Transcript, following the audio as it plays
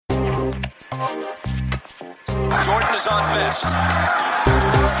Jordan is on Best.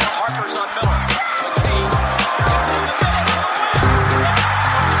 Harper's on Miller. McKee.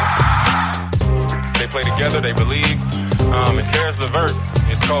 They play together. They believe. And Caris LeVert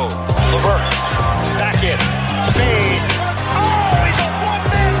is cold. LeVert back in. Fade. Oh, he's a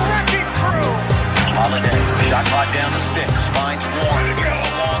one-man wrecking crew. Holiday. Shot clock down to 6. Finds Warren.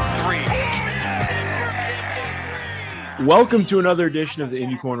 A long 3. Welcome to another edition of the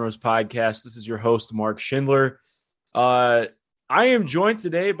Indy Cornrows podcast. This is your host, Mark Schindler. I am joined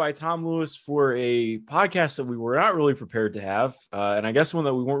today by Tom Lewis for a podcast that we were not really prepared to have, and I guess one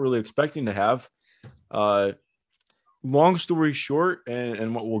that we weren't really expecting to have. Long story short,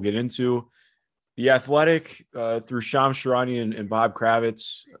 and what we'll get into, The Athletic, through Shams Charania and Bob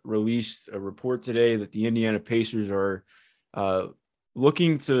Kravitz, released a report today that the Indiana Pacers are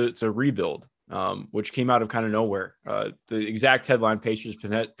looking to rebuild. Which came out of kind of nowhere. The exact headline: Pacers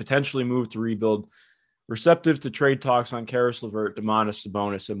potentially move to rebuild, receptive to trade talks on Caris LeVert, Domantas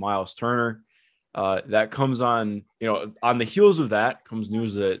Sabonis, and Miles Turner. That comes on the heels of that comes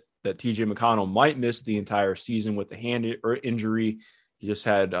news that TJ McConnell might miss the entire season with the hand injury. He just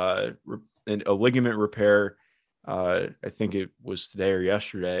had a ligament repair. I think it was today or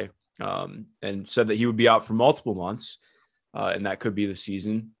yesterday, and said that he would be out for multiple months, and that could be the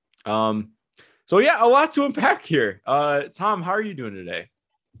season. So, yeah, a lot to unpack here. Tom, how are you doing today?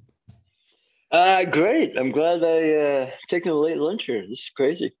 Great. I'm glad I taken a late lunch here. This is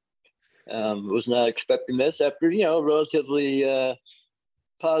crazy. Was not expecting this after, a relatively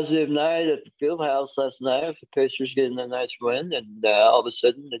positive night at the field house last night with the Pacers getting a nice win. And all of a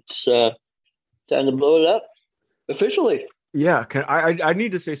sudden, it's time to blow it up officially. Yeah, I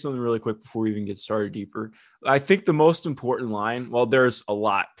need to say something really quick before we even get started deeper. I think the most important line, well, there's a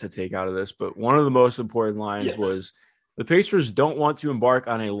lot to take out of this, but one of the most important lines was the Pacers don't want to embark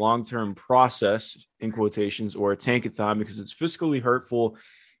on a long-term process, in quotations, or a tankathon because it's fiscally hurtful,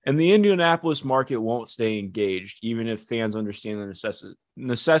 and the Indianapolis market won't stay engaged, even if fans understand the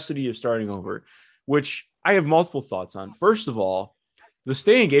necessity of starting over, which I have multiple thoughts on. First of all, the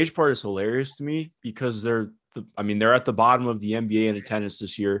stay engaged part is hilarious to me because they're at the bottom of the NBA in attendance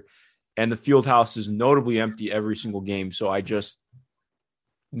this year, and the field house is notably empty every single game. So I just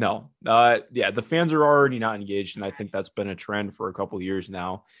no. The fans are already not engaged, and I think that's been a trend for a couple of years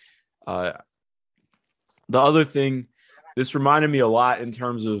now. The other thing, this reminded me a lot in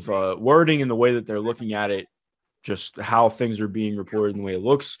terms of wording and the way that they're looking at it, just how things are being reported and the way it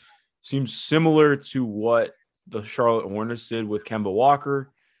looks, seems similar to what the Charlotte Hornets did with Kemba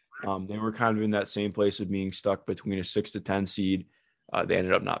Walker. They were kind of in that same place of being stuck between a 6 to 10 seed. They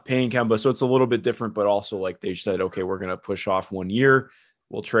ended up not paying Kemba. So it's a little bit different, but also like they said, okay, we're going to push off 1 year.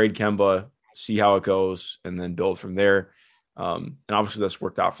 We'll trade Kemba, see how it goes, and then build from there. And obviously that's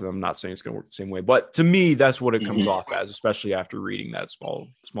worked out for them. I'm not saying it's going to work the same way, but to me, that's what it comes off as, especially after reading that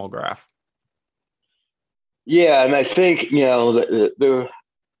small graph. Yeah. And I think,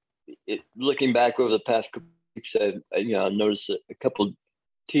 looking back over the past couple weeks, I noticed a couple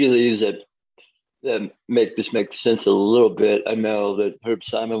tea leaves that make sense a little bit. I know that Herb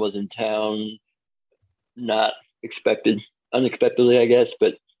Simon was in town, not unexpectedly, I guess,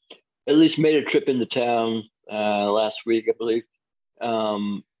 but at least made a trip into town last week, I believe.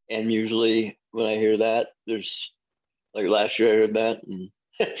 And usually when I hear that, there's like last year I heard that, and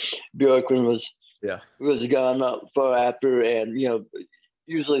Bjorkgren was gone not far after, and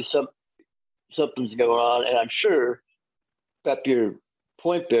usually something's going on, and I'm sure back to your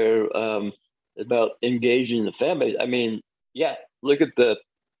point there about engaging the fan base. I mean, look at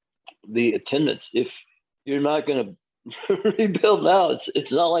the attendance. If you're not going to rebuild now,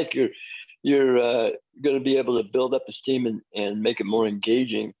 it's not like you're going to be able to build up this team and make it more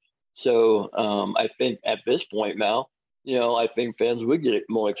engaging. So I think at this point now, I think fans would get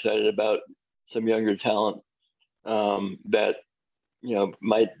more excited about some younger talent that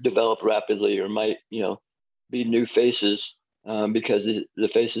might develop rapidly or might be new faces. Because the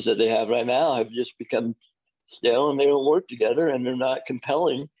faces that they have right now have just become stale and they don't work together and they're not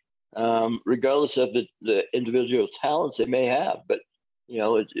compelling, regardless of the individual talents they may have. But,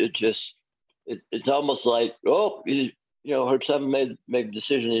 it's almost like, Herb Simon made a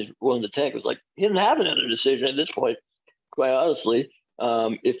decision he's willing to take. It was like, he didn't have another decision at this point, quite honestly,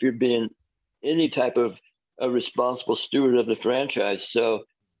 if you're being any type of a responsible steward of the franchise. So,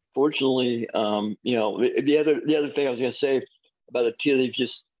 fortunately, the other thing I was going to say about the tea leaves,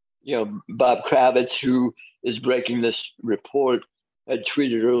 just Bob Kravitz, who is breaking this report, had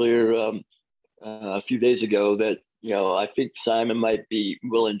tweeted earlier a few days ago that I think Simon might be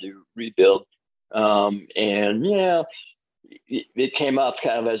willing to rebuild, and it came up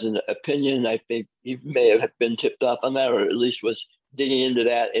kind of as an opinion. I think he may have been tipped off on that, or at least was digging into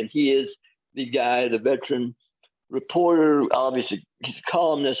that. And he is the guy, the veteran reporter. Obviously, he's a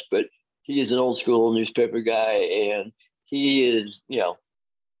columnist, but he is an old school newspaper guy, and he is,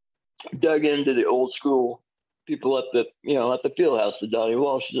 dug into the old school people at the, at the field house, the Donnie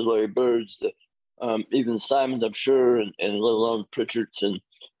Walsh, the Larry Birds, the even Simons, I'm sure, and let alone Pritchards and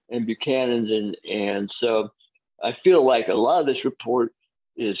Buchanan's, and so I feel like a lot of this report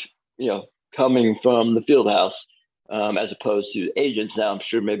is, coming from the field house as opposed to agents. Now, I'm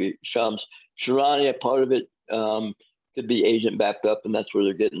sure maybe Shams Charania, a part of it could be agent backed up, and that's where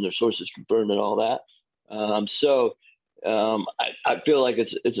they're getting their sources confirmed and all that. I feel like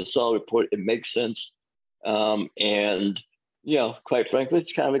it's a solid report. It makes sense. And, quite frankly,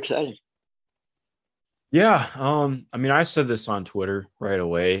 it's kind of exciting. Yeah. I mean, I said this on Twitter right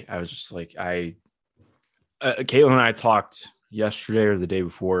away. I was just like, Caitlin and I talked yesterday or the day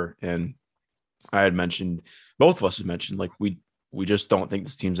before, and I had mentioned, both of us had mentioned, like, we just don't think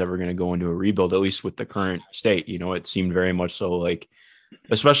this team's ever going to go into a rebuild, at least with the current state. It seemed very much so, like,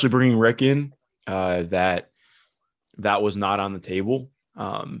 especially bringing Rick in, that was not on the table.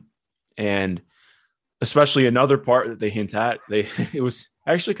 And especially another part that they hint at, it was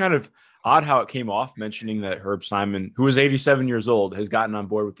actually kind of odd how it came off, mentioning that Herb Simon, who is 87 years old, has gotten on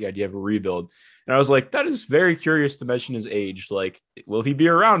board with the idea of a rebuild. And I was like, that is very curious to mention his age. Like, will he be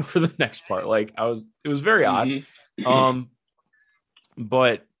around for the next part? Like, it was very odd.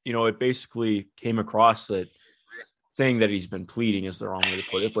 But, it basically came across that saying that he's been pleading is the wrong way to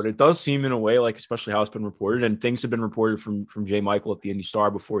put it, but it does seem in a way, like, especially how it's been reported, and things have been reported from Jay Michael at the Indy Star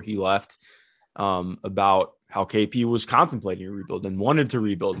before he left, about how KP was contemplating a rebuild and wanted to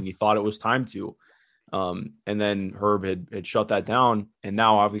rebuild, and he thought it was time to. And then Herb had shut that down. And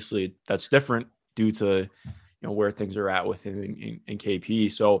now obviously that's different due to, where things are at with him and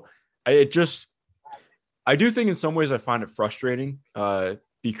KP. So I do think in some ways I find it frustrating,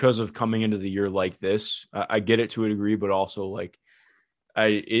 because of coming into the year like this. I get it to a degree, but also, like,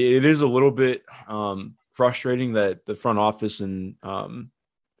 it is a little bit frustrating that the front office and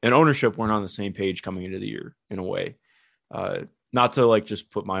ownership weren't on the same page coming into the year in a way. Not to, like, just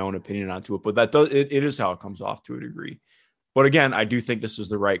put my own opinion onto it, but it is how it comes off to a degree. But again, I do think this is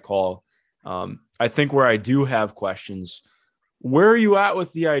the right call. I think where I do have questions, where are you at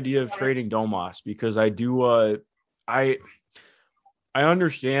with the idea of trading Domas? Because I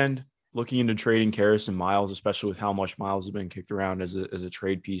understand looking into trading Karras and Miles, especially with how much Miles has been kicked around as a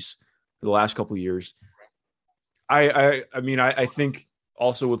trade piece for the last couple of years. I mean, I think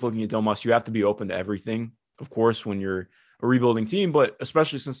also with looking at Domas, you have to be open to everything, of course, when you're a rebuilding team, but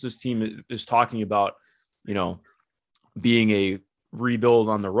especially since this team is talking about, being a rebuild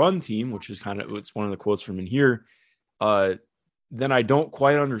on the run team, which is it's one of the quotes from in here. Then I don't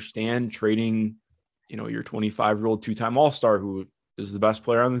quite understand trading, your 25-year-old two-time All-Star who is the best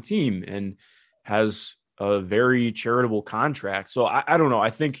player on the team and has a very charitable contract. So I don't know. I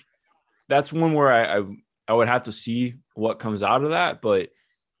think that's one where I would have to see what comes out of that. But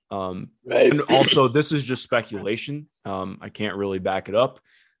right. And also this is just speculation. I can't really back it up.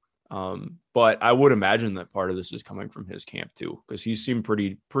 But I would imagine that part of this is coming from his camp too, because he seemed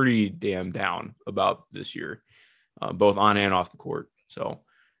pretty damn down about this year, both on and off the court. So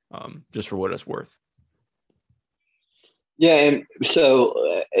just for what it's worth. Yeah, and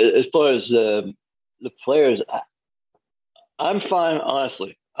so as far as the players, I'm fine.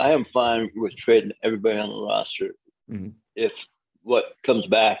 Honestly, I am fine with trading everybody on the roster if what comes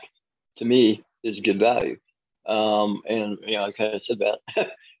back to me is good value. And I kind of said that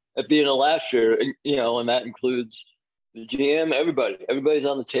at being a last year, and that includes the GM, everybody's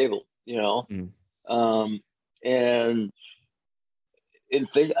on the table, and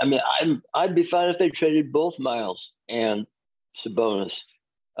I'd be fine if they traded both Miles and Sabonis.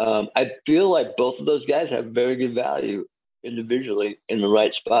 I feel like both of those guys have very good value individually in the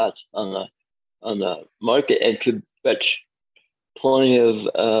right spots on the market and could fetch plenty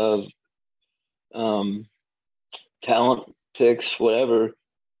of talent picks, whatever,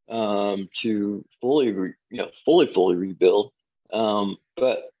 to fully rebuild.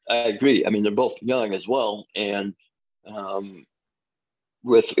 But I agree. I mean, they're both young as well, and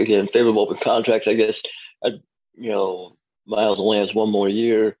with, again, favorable open contracts, I guess, Miles only has one more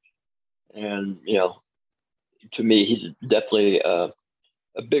year. And, to me, he's definitely a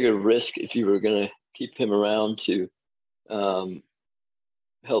bigger risk if you were going to keep him around to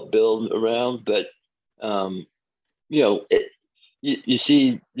help build around. But, you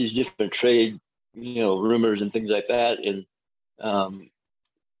see these different trade, rumors and things like that. And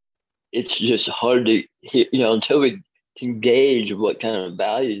it's just hard to, until we can gauge what kind of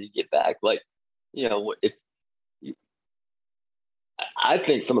value you get back. Like, if I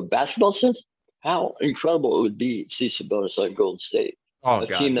think from a basketball sense, how incredible it would be to see Sabonis on Golden State, Oh a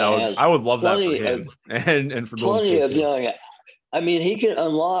team God, that has I would love that for plenty of him and for Golden plenty State of too. young. I mean, he can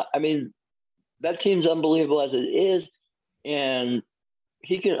unlock. I mean, that team's unbelievable as it is, and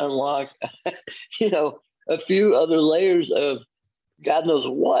he can unlock, a few other layers of God knows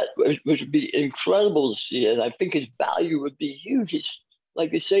what, which would be incredible to see. And I think his value would be huge. He's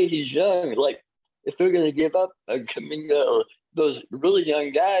like they say, he's young. Like if they're going to give up a Kuminga or those really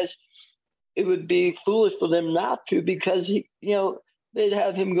young guys, it would be foolish for them not to because they'd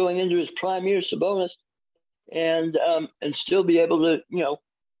have him going into his prime year, Sabonis, and still be able to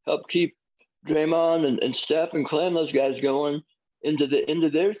help keep Draymond and Steph and Clem, those guys going into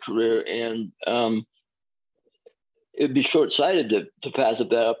their career. And it'd be short-sighted to pass up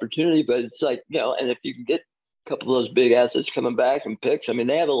that opportunity, but it's like, and if you can get a couple of those big assets coming back and picks, I mean,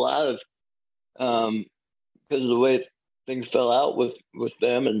 they have a lot of, because of the way things fell out with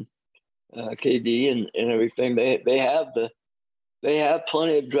them and KD and everything, they have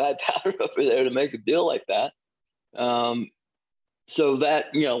plenty of dry powder over there to make a deal like that. So that,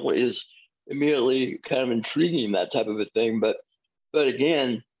 is immediately kind of intriguing, that type of a thing. But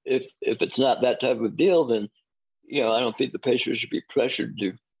again, if it's not that type of deal, then, I don't think the Pacers should be pressured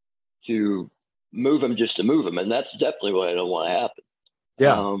to move him just to move him. And that's definitely what I don't want to happen.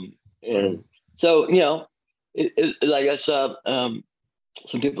 Yeah. And so, like I saw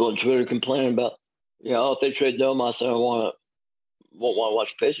some people on Twitter complaining about, if they trade Domas, I won't want to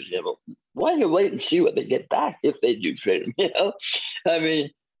watch the Pacers game. But why don't you wait and see what they get back if they do trade him? I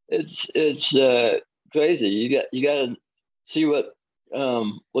mean, it's crazy. You got to see what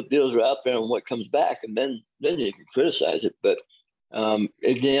deals are out there and what comes back, and then you can criticize it. But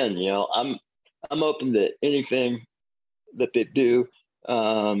again, I'm open to anything that they do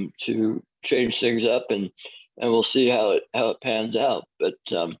to change things up, and we'll see how it pans out. But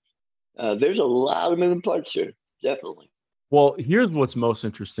there's a lot of moving parts here, definitely. Well, here's what's most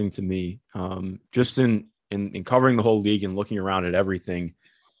interesting to me, just in covering the whole league and looking around at everything.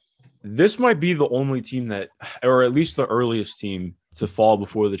 This might be the only team that, or at least the earliest team to fall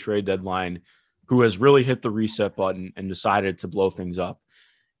before the trade deadline, who has really hit the reset button and decided to blow things up.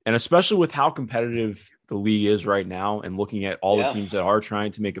 And especially with how competitive the league is right now and looking at all the teams that are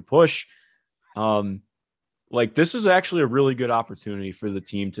trying to make a push, this is actually a really good opportunity for the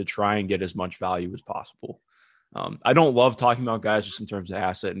team to try and get as much value as possible. I don't love talking about guys just in terms of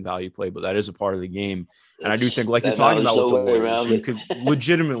asset and value play, but that is a part of the game. And I do think, like you're talking about with the Warriors, you could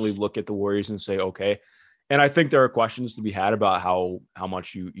legitimately look at the Warriors and say, okay. And I think there are questions to be had about how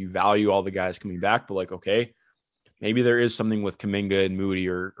much you value all the guys coming back, but okay, maybe there is something with Kuminga and Moody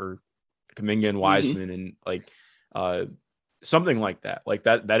or Kuminga and Wiseman and something like that. Like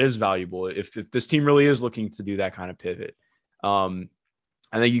that is valuable if this team really is looking to do that kind of pivot. And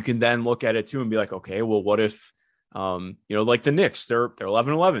then you can then look at it too and be like, okay, well, what if, like the Knicks, they're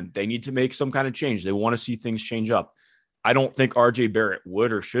 11-11. They need to make some kind of change. They want to see things change up. I don't think RJ Barrett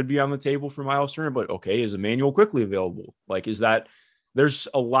would or should be on the table for Miles Turner, but okay, is Emmanuel quickly available? There's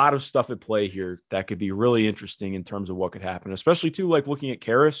a lot of stuff at play here that could be really interesting in terms of what could happen, especially too, looking at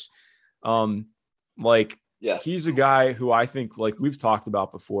Karras. He's a guy who I think, we've talked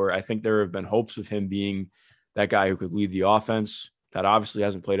about before, I think there have been hopes of him being that guy who could lead the offense. That obviously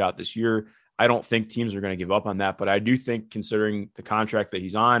hasn't played out this year. I don't think teams are going to give up on that, but I do think, considering the contract that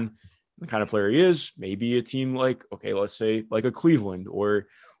he's on, the kind of player he is, maybe a team let's say a Cleveland or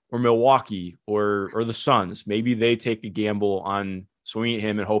Milwaukee or the Suns, maybe they take a gamble on swinging at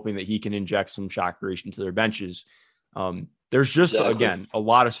him and hoping that he can inject some shot creation to their benches. There's just, again, a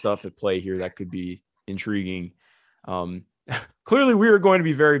lot of stuff at play here that could be intriguing. Clearly, we are going to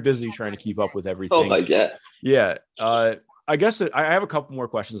be very busy trying to keep up with everything. Oh my God. Yeah. I guess I have a couple more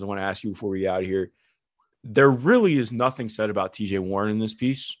questions I want to ask you before we get out of here. There really is nothing said about TJ Warren in this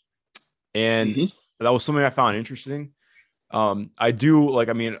piece. And that was something I found interesting. I do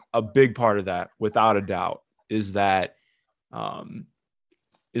a big part of that, without a doubt, is that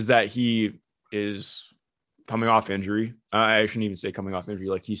he is coming off injury. I shouldn't even say coming off injury.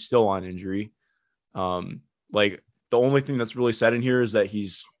 He's still on injury. The only thing that's really said in here is that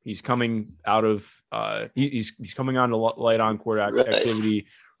he's coming out of he's coming on to light on court activity,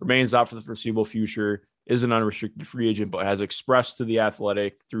 remains out for the foreseeable future, is an unrestricted free agent, but has expressed to The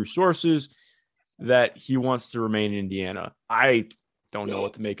Athletic through sources that he wants to remain in Indiana. I don't know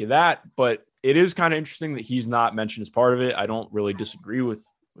what to make of that, but it is kind of interesting that he's not mentioned as part of it. I don't really disagree with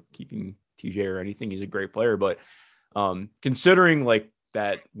keeping TJ or anything. He's a great player, but considering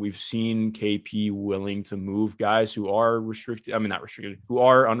that we've seen KP willing to move guys who are restricted. I mean, not restricted, who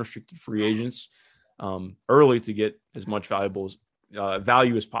are unrestricted free agents early to get as much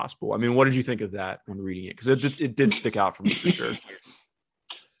value as possible. I mean, what did you think of that when reading it? Because it did stick out for me for sure.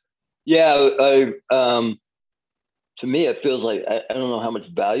 Yeah, to me, it feels like I don't know how much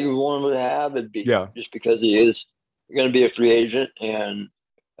value Warren would have. It'd be just because he is going to be a free agent, and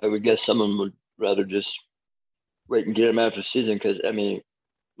I would guess someone would rather just wait and get him after the season. Because I mean,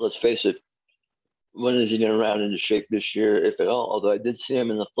 let's face it, when is he going to round into shape this year, if at all? Although I did see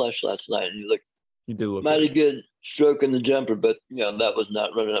him in the flesh last night, and he looked mighty good stroking the jumper, but that was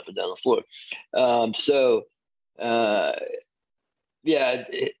not running up and down the floor.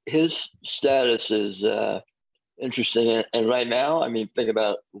 His status is interesting, and right now, I mean, think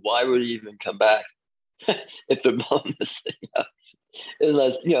about why would he even come back if they're blowing this thing up?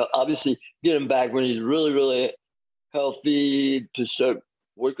 Unless obviously get him back when he's really, really healthy to start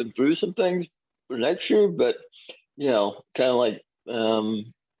working through some things for next year. But kind of like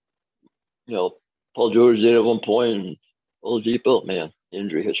Paul George did at one point, and Oladipo, man,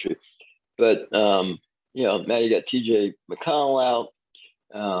 injury history. But now you got TJ McConnell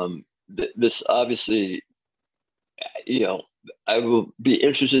out. This obviously, I will be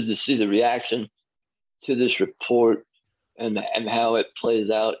interested to see the reaction to this report and how it plays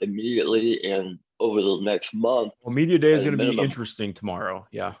out immediately and over the next month. Well, media day is going to be interesting tomorrow.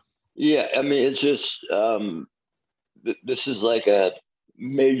 Yeah. Yeah. I mean, it's just, this is like a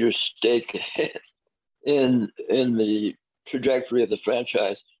major stake in the trajectory of the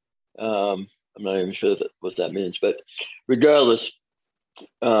franchise. I'm not even sure what that means, but regardless,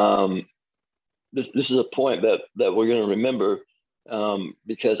 this is a point that we're going to remember,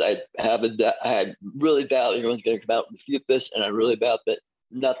 because I really doubt anyone's going to come out and refute this, and I really doubt that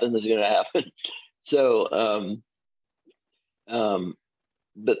nothing is going to happen. So,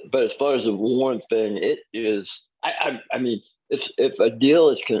 but as far as the Warren thing, it is. I mean, if a deal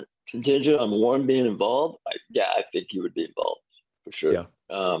is contingent on Warren being involved, I think he would be involved for sure. Yeah.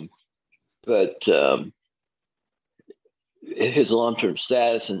 But his long-term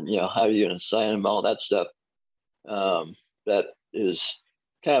status and how are you going to sign him, all that stuff, that is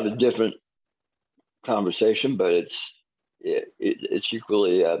kind of a different conversation, but it's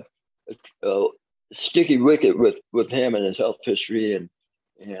equally a sticky wicket with him and his health history, and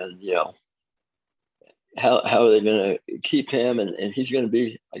how are they going to keep him, and he's going to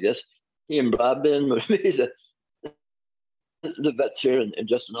be, I guess he and Brogdon would be the vets here, and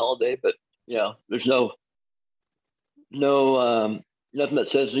Justin Holiday, but there's nothing that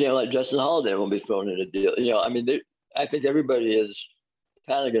says like Justin Holiday won't be thrown in a deal. I mean, I think everybody is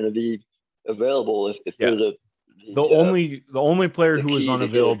kind of going to be available if there's the only player who is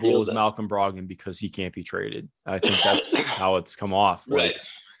unavailable is Malcolm Brogdon because he can't be traded. I think that's how it's come off. Right.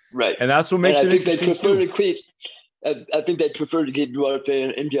 And that's what makes it interesting too. I think they prefer to keep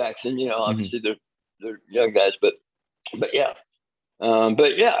Duarte and Jackson. Obviously they're young guys, but yeah. I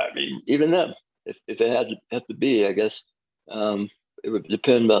mean, even them, if it had to be, I guess it would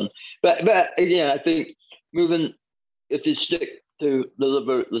depend on. But again, I think if you stick to the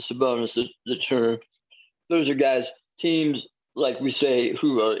LeVert, the Sabonis, the Turner, those are guys, teams like we say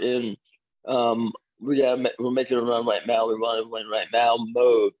who are in. We're making a run right now. We want to win right now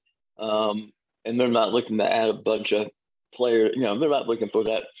mode, and they're not looking to add a bunch of players. They're not looking for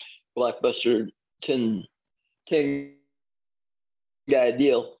that blockbuster 10 guy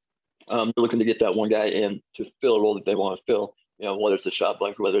deal. They're looking to get that one guy in to fill a role that they want to fill. Whether it's a shot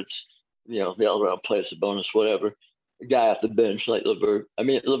blocker, whether it's the all-around play, Sabonis, whatever. A guy off the bench like LeVert. I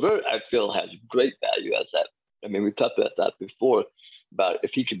mean, LeVert, I feel, has great value as that. I mean, we talked about that before, about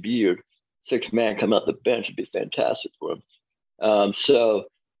if he could be your sixth man come out the bench, it'd be fantastic for him. So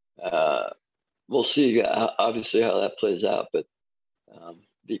we'll see, obviously, how that plays out. But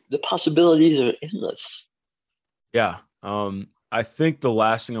the possibilities are endless. Yeah. I think the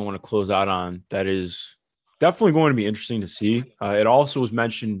last thing I want to close out on that is definitely going to be interesting to see. It also was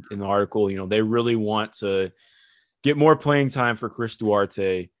mentioned in the article, they really want to get more playing time for Chris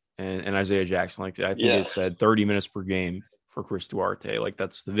Duarte and Isaiah Jackson. Like I think it said 30 minutes per game for Chris Duarte. Like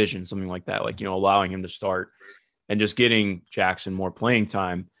that's the vision, something like that. Like, allowing him to start and just getting Jackson more playing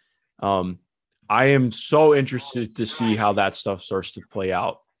time. I am so interested to see how that stuff starts to play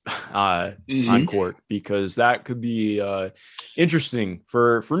out on court, because that could be interesting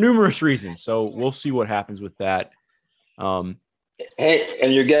for numerous reasons. So we'll see what happens with that. Hey,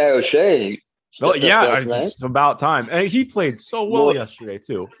 and your guy O'Shea. Well, yeah, it's about time. And he played so well yesterday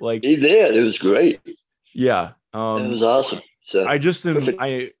too. Like he did. It was great. Yeah. It was awesome. So I just am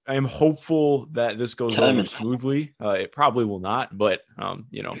I am hopeful that this goes over smoothly. It probably will not, but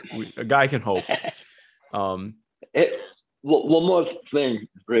a guy can hope. One more thing to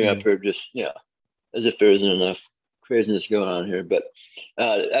bring up here, just as if there isn't enough craziness going on here, but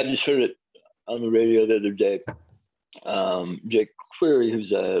I just heard it on the radio the other day. Jake Query,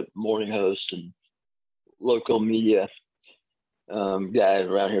 who's a morning host and local media guy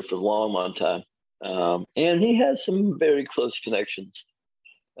around here for a long time. And he has some very close connections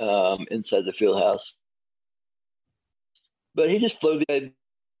inside the field house. But he just floated the idea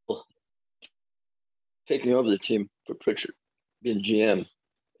of taking over the team for Pritchard, being GM,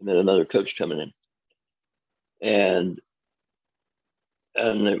 and then another coach coming in. And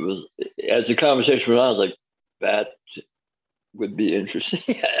it was, as the conversation went on, I was like, that would be interesting.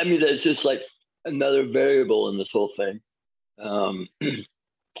 I mean, that's just like another variable in this whole thing.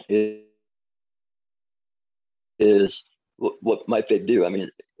 Is what might they do? I mean,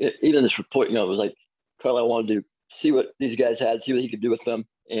 even this report, it was like Carlisle wanted to see what these guys had, see what he could do with them,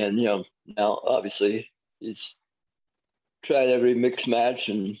 and now obviously he's tried every mix match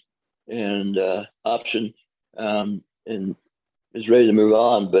and option, and is ready to move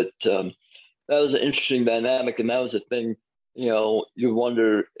on. But that was an interesting dynamic, and that was the thing. You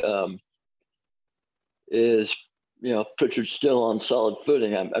wonder, is Pritchard still on solid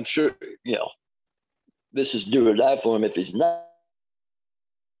footing? I'm sure this is do or die for him if he's not.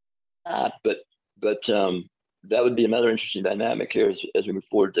 But that would be another interesting dynamic here as we move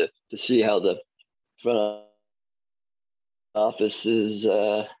forward to see how the front office's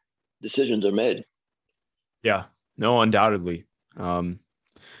decisions are made. Yeah, no, undoubtedly.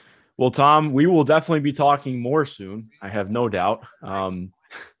 Well, Tom, we will definitely be talking more soon. I have no doubt.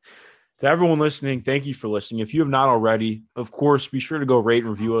 To everyone listening, thank you for listening. If you have not already, of course, be sure to go rate and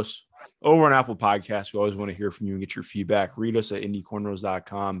review us over on Apple Podcasts. We always want to hear from you and get your feedback. Read us at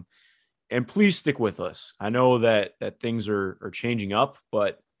IndyCornrows.com. And please stick with us. I know that things are changing up,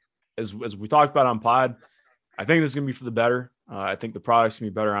 but as we talked about on pod, I think this is going to be for the better. I think the product's going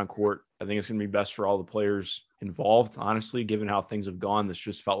to be better on court. I think it's going to be best for all the players involved, honestly, given how things have gone. This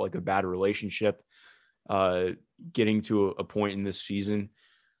just felt like a bad relationship getting to a point in this season.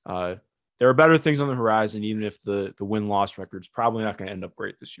 There are better things on the horizon, even if the win-loss record's probably not going to end up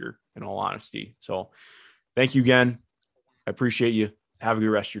great this year, in all honesty. So thank you again. I appreciate you. Have a good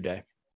rest of your day.